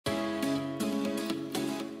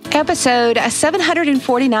Episode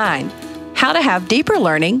 749, How to Have Deeper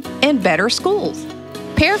Learning in Better Schools.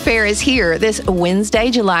 Pear Fair is here this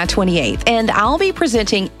Wednesday, July 28th, and I'll be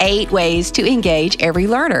presenting 8 ways to engage every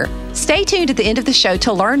learner. Stay tuned at the end of the show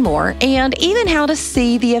to learn more and even how to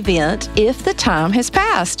see the event if the time has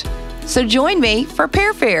passed. So join me for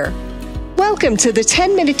Pear Fair. Welcome to the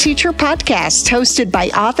 10-Minute Teacher Podcast, hosted by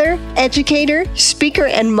author, educator, speaker,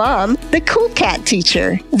 and mom, the Cool Cat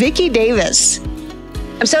teacher, Vicki Davis.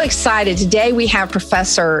 I'm so excited. Today we have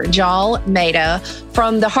Professor Jal Mehta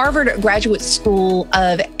from the Harvard Graduate School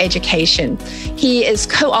of Education. He is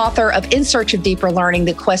co-author of In Search of Deeper Learning,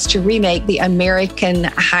 The Quest to Remake the American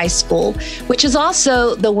High School, which is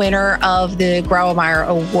also the winner of the Grawemeyer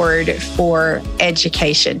Award for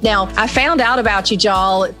Education. Now, I found out about you,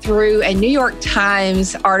 Jal, through a New York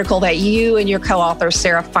Times article that you and your co-author,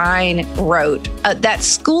 Sarah Fine, wrote. That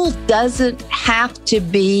school doesn't have to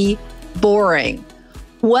be boring.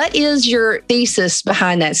 What is your thesis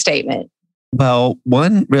behind that statement? Well,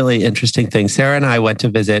 one really interesting thing, Sarah and I went to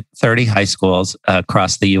visit 30 high schools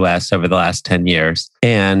across the U.S. over the last 10 years.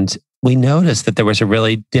 And we noticed that there was a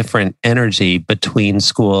really different energy between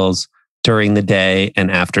schools during the day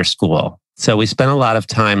and after school. So we spent a lot of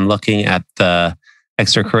time looking at the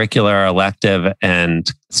extracurricular, elective, and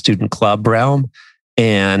student club realm.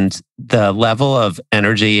 And the level of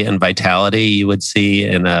energy and vitality you would see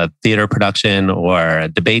in a theater production or a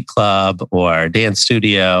debate club or dance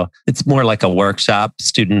studio, it's more like a workshop.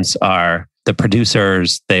 Students are the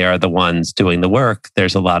producers. They are the ones doing the work.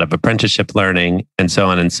 There's a lot of apprenticeship learning and so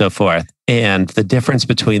on and so forth. And the difference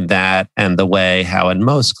between that and the way how in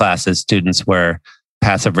most classes students were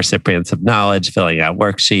passive recipients of knowledge, filling out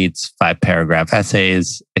worksheets, 5-paragraph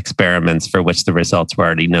essays, experiments for which the results were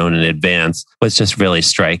already known in advance, was just really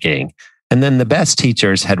striking. And then the best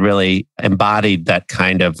teachers had really embodied that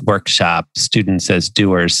kind of workshop, students as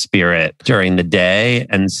doers spirit during the day.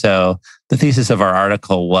 And so the thesis of our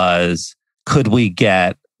article was, could we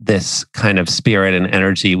get this kind of spirit and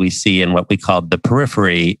energy we see in what we called the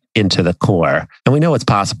periphery into the core? And we know it's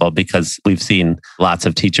possible because we've seen lots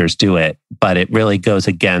of teachers do it, but it really goes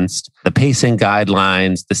against the pacing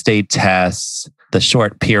guidelines, the state tests, the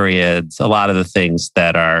short periods, a lot of the things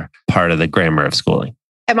that are part of the grammar of schooling.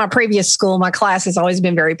 At my previous school, my class has always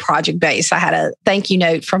been very project-based. I had a thank you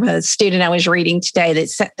note from a student I was reading today that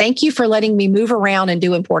said, "Thank you for letting me move around and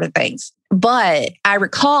do important things." But I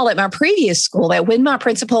recall at my previous school that when my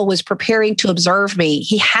principal was preparing to observe me,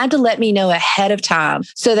 he had to let me know ahead of time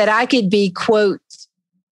so that I could be, quote,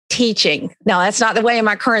 teaching. Now, that's not the way in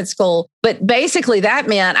my current school, but basically that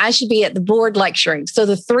meant I should be at the board lecturing. So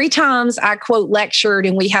the 3 times I, quote, lectured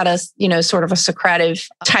and we had a, sort of a Socratic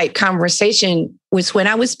type conversation was when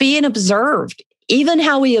I was being observed. Even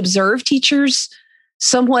how we observe teachers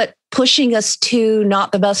somewhat pushing us to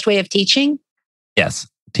not the best way of teaching. Yes.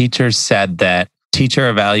 Teachers said that teacher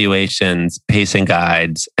evaluations, pacing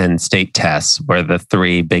guides, and state tests were the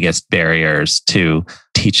 3 biggest barriers to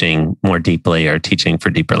teaching more deeply or teaching for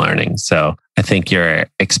deeper learning. So I think your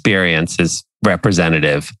experience is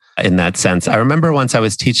representative in that sense. I remember once I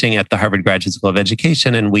was teaching at the Harvard Graduate School of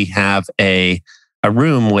Education, and we have a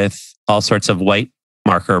room with all sorts of white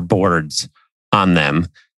marker boards on them.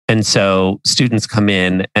 And so students come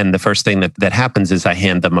in, and the first thing that happens is I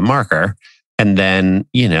hand them a marker. And then,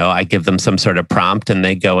 I give them some sort of prompt and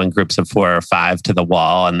they go in groups of 4 or 5 to the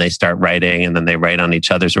wall and they start writing, and then they write on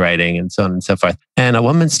each other's writing and so on and so forth. And a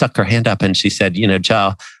woman stuck her hand up and she said,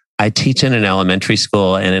 Jal, I teach in an elementary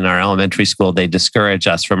school, and in our elementary school, they discourage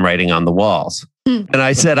us from writing on the walls. And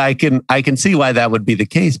I said, I can see why that would be the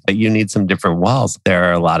case, but you need some different walls. There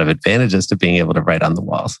are a lot of advantages to being able to write on the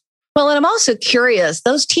walls. Well, and I'm also curious,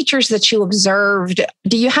 those teachers that you observed,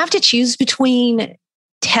 do you have to choose between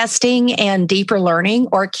testing and deeper learning,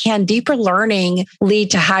 or can deeper learning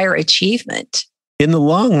lead to higher achievement? In the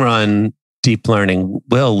long run, deep learning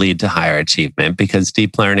will lead to higher achievement because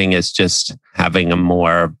deep learning is just having a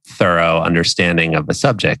more thorough understanding of a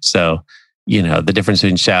subject. So, the difference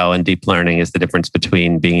between shallow and deep learning is the difference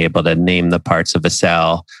between being able to name the parts of a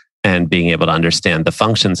cell and being able to understand the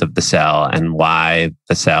functions of the cell and why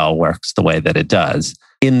the cell works the way that it does.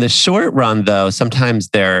 In the short run, though, sometimes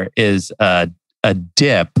there is a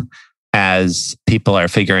dip as people are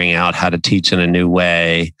figuring out how to teach in a new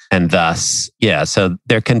way. And thus, so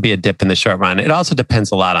there can be a dip in the short run. It also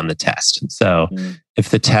depends a lot on the test. So if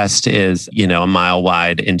the test is, a mile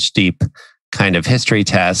wide, inch deep kind of history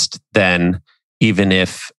test, then even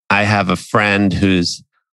if I have a friend whose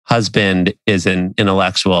husband is an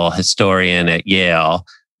intellectual historian at Yale,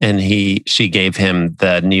 and she gave him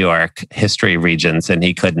the New York history regions and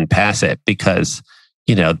he couldn't pass it because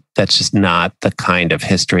that's just not the kind of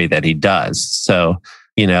history that he does. So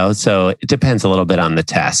it depends a little bit on the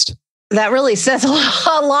test. That really says a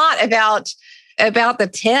lot about the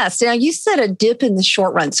test. Now, you said a dip in the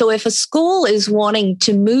short run. So if a school is wanting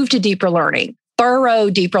to move to deeper learning, thorough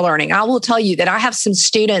deeper learning, I will tell you that I have some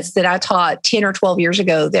students that I taught 10 or 12 years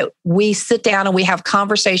ago that we sit down and we have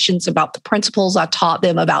conversations about the principles I taught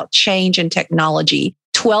them about change and technology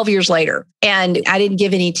 12 years later. And I didn't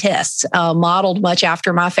give any tests, modeled much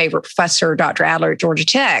after my favorite professor, Dr. Adler at Georgia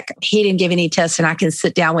Tech. He didn't give any tests, and I can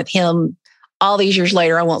sit down with him all these years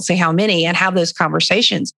later, I won't say how many, and have those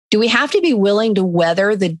conversations. Do we have to be willing to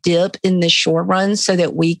weather the dip in the short run so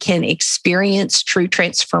that we can experience true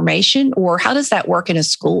transformation? Or how does that work in a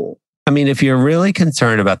school? I mean, if you're really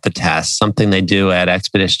concerned about the test, something they do at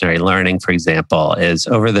Expeditionary Learning, for example, is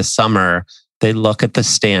over the summer, they look at the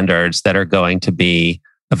standards that are going to be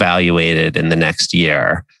evaluated in the next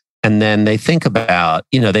year. And then they think about,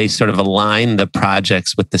 they sort of align the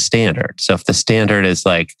projects with the standard. So if the standard is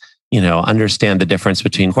like, understand the difference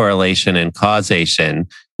between correlation and causation,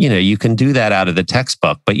 you can do that out of the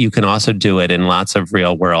textbook, but you can also do it in lots of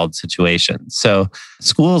real world situations. So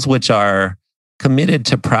schools which are committed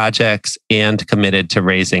to projects and committed to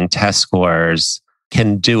raising test scores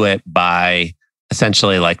can do it by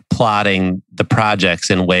essentially like plotting the projects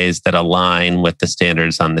in ways that align with the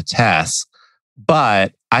standards on the tests.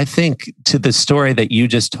 But I think to the story that you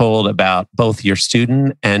just told about both your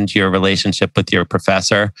student and your relationship with your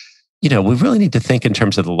professor, we really need to think in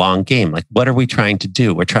terms of the long game. Like, what are we trying to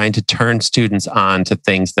do? We're trying to turn students on to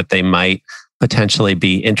things that they might potentially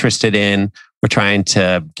be interested in. We're trying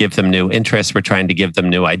to give them new interests. We're trying to give them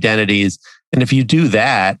new identities. And if you do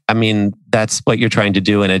that, I mean, that's what you're trying to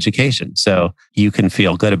do in education. So you can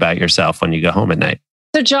feel good about yourself when you go home at night.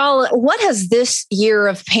 So, Jal, what has this year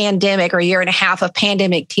of pandemic or year and a half of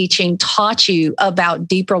pandemic teaching taught you about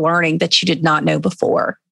deeper learning that you did not know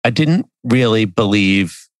before? I didn't really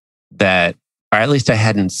believe that, or at least I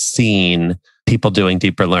hadn't seen people doing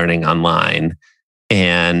deeper learning online.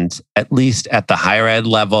 And at least at the higher ed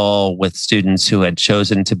level, with students who had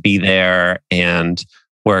chosen to be there and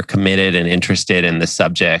were committed and interested in the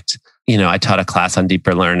subject. I taught a class on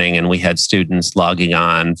deeper learning, and we had students logging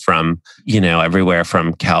on from, everywhere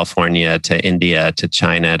from California to India to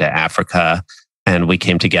China to Africa. And we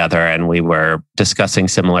came together and we were discussing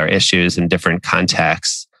similar issues in different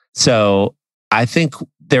contexts. So I think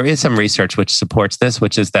there is some research which supports this,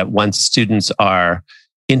 which is that once students are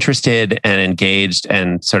interested and engaged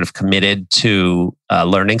and sort of committed to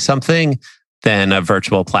learning something, then a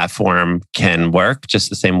virtual platform can work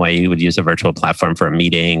just the same way you would use a virtual platform for a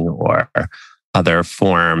meeting or other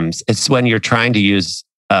forms. It's when you're trying to use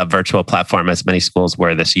a virtual platform, as many schools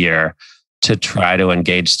were this year, to try to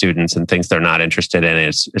engage students in things they're not interested in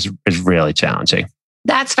is really challenging.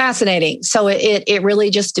 That's fascinating. So it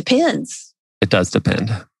really just depends. It does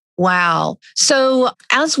depend. Wow. So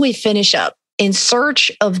as we finish up, in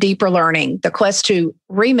search of deeper learning, the quest to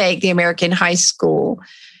remake the American high school,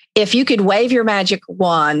 if you could wave your magic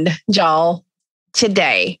wand, Jal,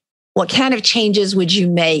 today, what kind of changes would you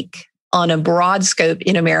make on a broad scope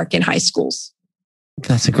in American high schools?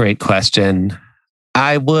 That's a great question.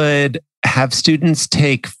 I would have students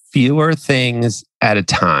take fewer things at a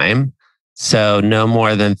time. So no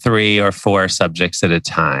more than 3 or 4 subjects at a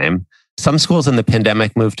time. Some schools in the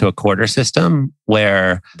pandemic moved to a quarter system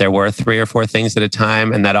where there were 3 or 4 things at a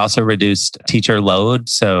time. And that also reduced teacher load.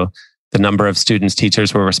 So the number of students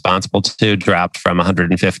teachers were responsible to dropped from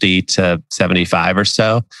 150 to 75 or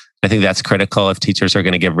so. I think that's critical if teachers are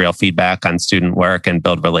going to give real feedback on student work and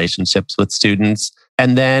build relationships with students.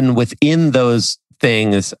 And then within those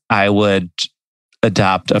things, I would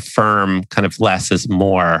adopt a firm kind of less is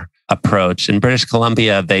more approach. In British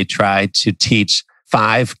Columbia, they try to teach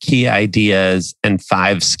 5 key ideas and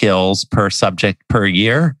 5 skills per subject per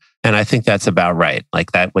year. And I think that's about right.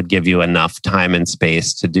 Like that would give you enough time and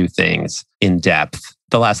space to do things in depth.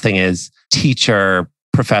 The last thing is teacher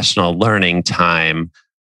professional learning time.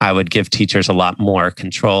 I would give teachers a lot more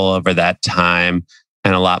control over that time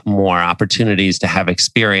and a lot more opportunities to have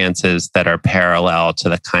experiences that are parallel to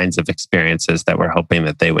the kinds of experiences that we're hoping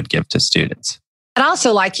that they would give to students. I'd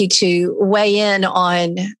also like you to weigh in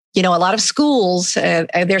on, a lot of schools,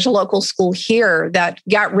 there's a local school here that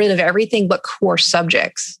got rid of everything but core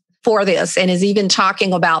subjects for this and is even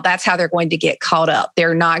talking about that's how they're going to get caught up.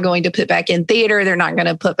 They're not going to put back in theater. They're not going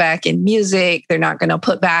to put back in music. They're not going to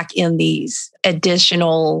put back in these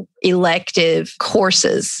additional elective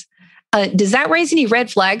courses. Does that raise any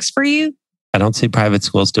red flags for you? I don't see private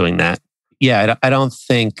schools doing that. Yeah, I don't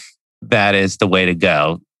think that is the way to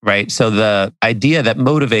go, right? So the idea that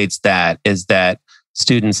motivates that is that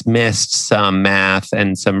students missed some math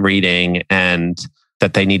and some reading and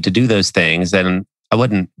that they need to do those things. And I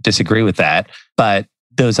wouldn't disagree with that. But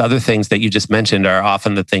those other things that you just mentioned are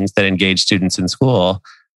often the things that engage students in school.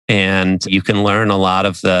 And you can learn a lot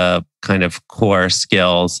of the kind of core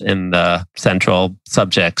skills in the central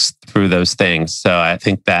subjects through those things. So I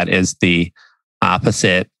think that is the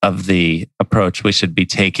opposite of the approach we should be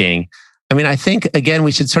taking. I mean, I think, again,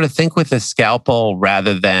 we should sort of think with a scalpel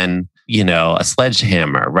rather than, a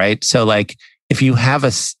sledgehammer, right? So like if you have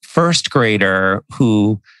a first grader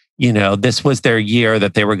who, this was their year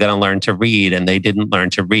that they were going to learn to read and they didn't learn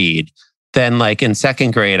to read, then like in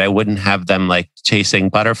second grade, I wouldn't have them like chasing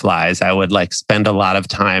butterflies. I would like spend a lot of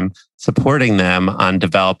time supporting them on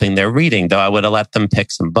developing their reading, though I would have let them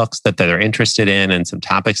pick some books that they're interested in and some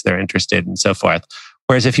topics they're interested in and so forth.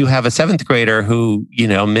 Whereas if you have a seventh grader who,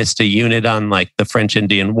 missed a unit on like the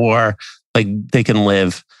French-Indian War, like they can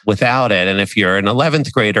live without it. And if you're an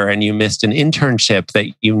 11th grader and you missed an internship that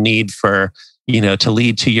you need for, to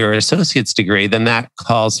lead to your associate's degree, then that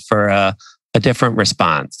calls for a different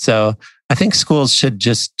response. So I think schools should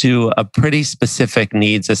just do a pretty specific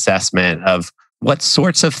needs assessment of what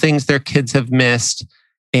sorts of things their kids have missed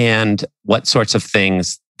and what sorts of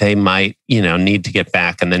things they might, need to get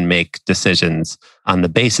back, and then make decisions on the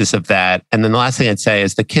basis of that. And then the last thing I'd say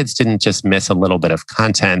is the kids didn't just miss a little bit of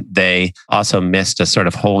content. They also missed a sort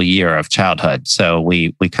of whole year of childhood. So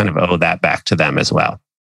we kind of owe that back to them as well.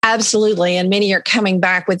 Absolutely. And many are coming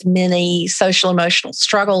back with many social emotional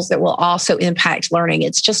struggles that will also impact learning.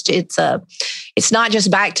 It's not just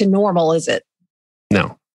back to normal, is it?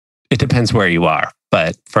 No, it depends where you are.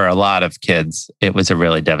 But for a lot of kids, it was a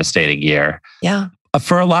really devastating year. Yeah.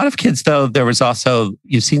 For a lot of kids, though, there was also,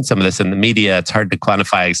 you've seen some of this in the media. It's hard to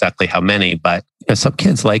quantify exactly how many, but some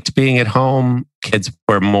kids liked being at home. Kids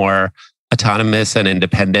were more autonomous and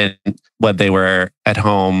independent when they were at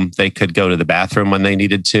home. They could go to the bathroom when they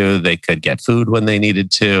needed to. They could get food when they needed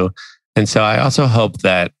to. And so I also hope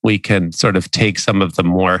that we can sort of take some of the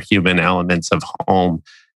more human elements of home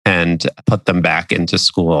and put them back into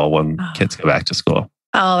school when kids go back to school.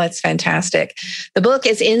 Oh, that's fantastic. The book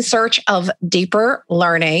is In Search of Deeper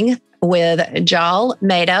Learning with Jal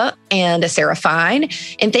Mehta and Sarah Fine.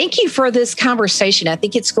 And thank you for this conversation. I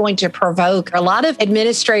think it's going to provoke a lot of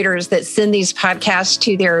administrators that send these podcasts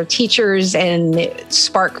to their teachers and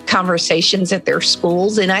spark conversations at their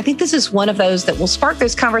schools. And I think this is one of those that will spark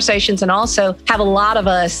those conversations and also have a lot of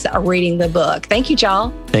us reading the book. Thank you,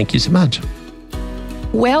 Jal. Thank you so much.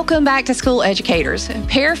 Welcome back to School Educators.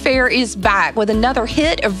 Pear Fair is back with another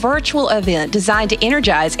hit virtual event designed to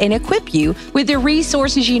energize and equip you with the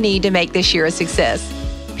resources you need to make this year a success.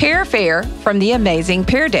 Pear Fair from the amazing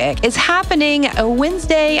Pear Deck is happening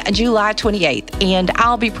Wednesday, July 28th, and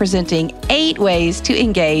I'll be presenting 8 ways to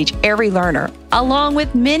engage every learner, along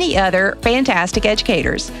with many other fantastic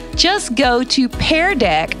educators. Just go to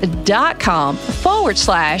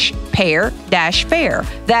peardeck.com/pair-fair.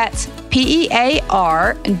 That's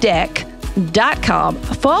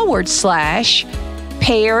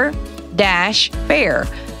peardeck.com/pair-fair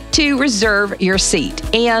to reserve your seat,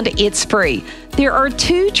 and it's free. There are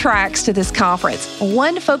 2 tracks to this conference,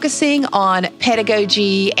 one focusing on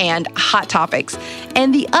pedagogy and hot topics,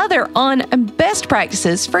 and the other on best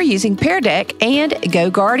practices for using Pear Deck and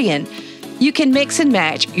GoGuardian. You can mix and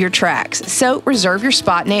match your tracks, so reserve your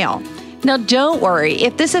spot now. Now, don't worry.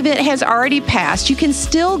 If this event has already passed, you can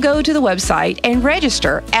still go to the website and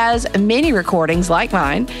register, as many recordings like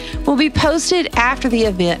mine will be posted after the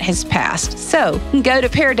event has passed. So go to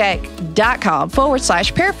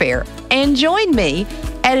peardeck.com/pairfair and join me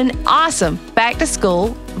at an awesome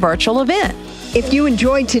back-to-school virtual event. If you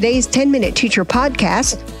enjoyed today's 10-Minute Teacher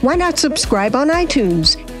podcast, why not subscribe on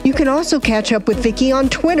iTunes? You can also catch up with Vicki on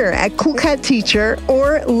Twitter at CoolCatTeacher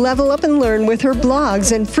or level up and learn with her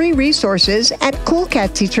blogs and free resources at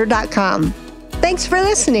CoolCatTeacher.com. Thanks for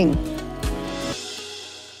listening.